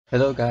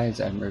Hello guys,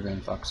 I'm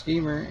Urban Fox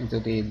Gamer, and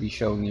today I'll be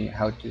showing you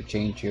how to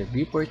change your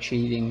viewport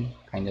shading,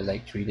 kinda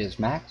like 3ds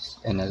Max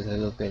and a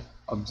little bit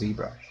of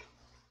Zbrush.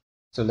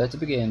 So let's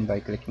begin by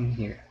clicking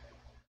here.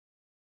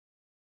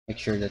 Make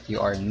sure that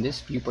you are in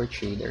this viewport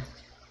shader,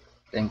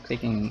 then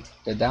clicking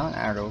the down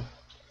arrow.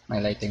 My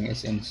lighting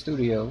is in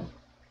studio,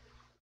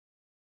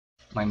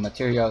 my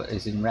material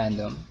is in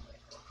random.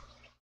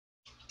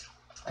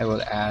 I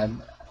will add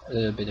a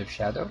little bit of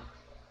shadow,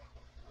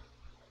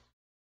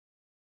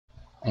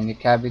 and the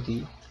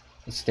cavity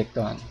is sticked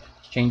on.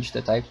 Change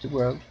the type to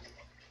world,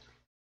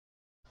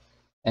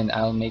 and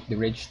I'll make the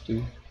ridge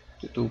to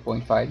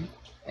 2.5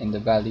 and the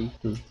valley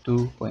to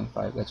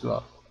 2.5 as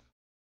well.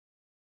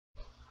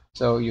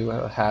 So you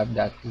will have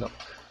that look.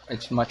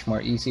 It's much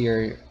more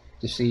easier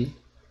to see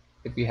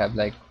if you have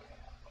like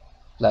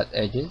flat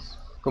edges.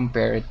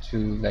 Compare it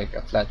to like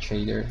a flat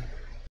shader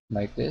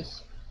like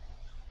this.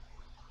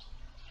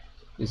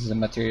 This is a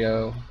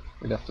material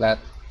with a flat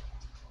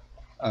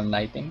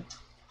lighting.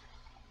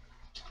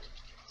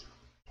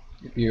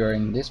 If you are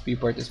in this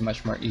viewport, it's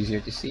much more easier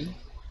to see.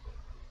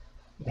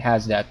 It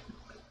has that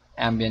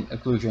ambient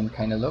occlusion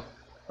kind of look.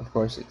 Of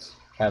course, it's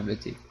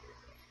cavity.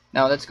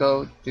 Now let's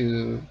go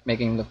to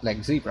making it look like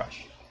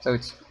ZBrush. So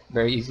it's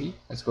very easy.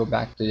 Let's go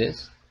back to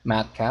this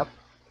matte cap.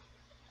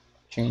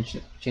 Change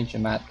the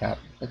matte cap.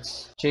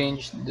 Let's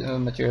change the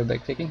material by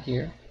clicking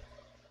here,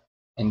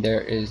 and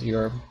there is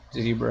your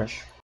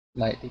ZBrush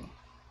lighting.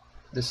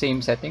 The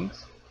same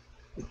settings.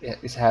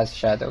 It has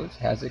shadows,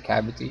 has a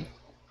cavity,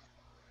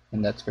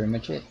 and that's pretty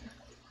much it.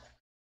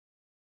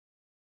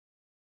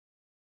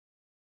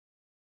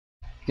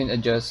 You can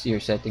adjust your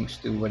settings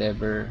to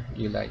whatever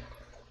you like.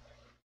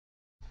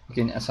 You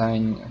can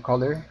assign a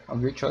color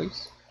of your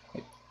choice.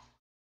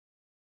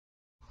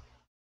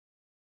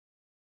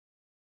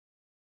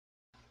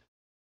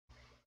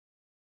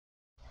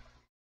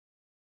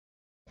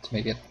 Let's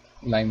make it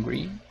lime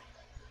green.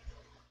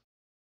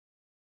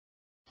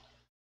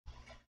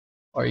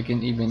 Or you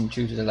can even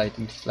choose the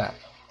lighting to flat.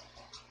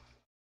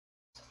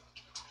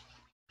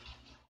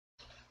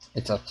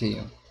 It's up to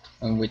you,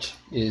 and which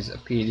is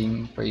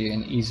appealing for you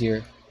and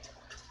easier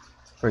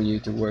for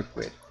you to work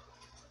with.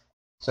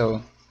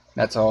 So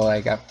that's all I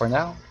got for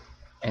now,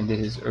 and this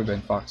is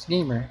Urban Fox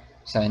Gamer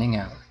signing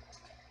out.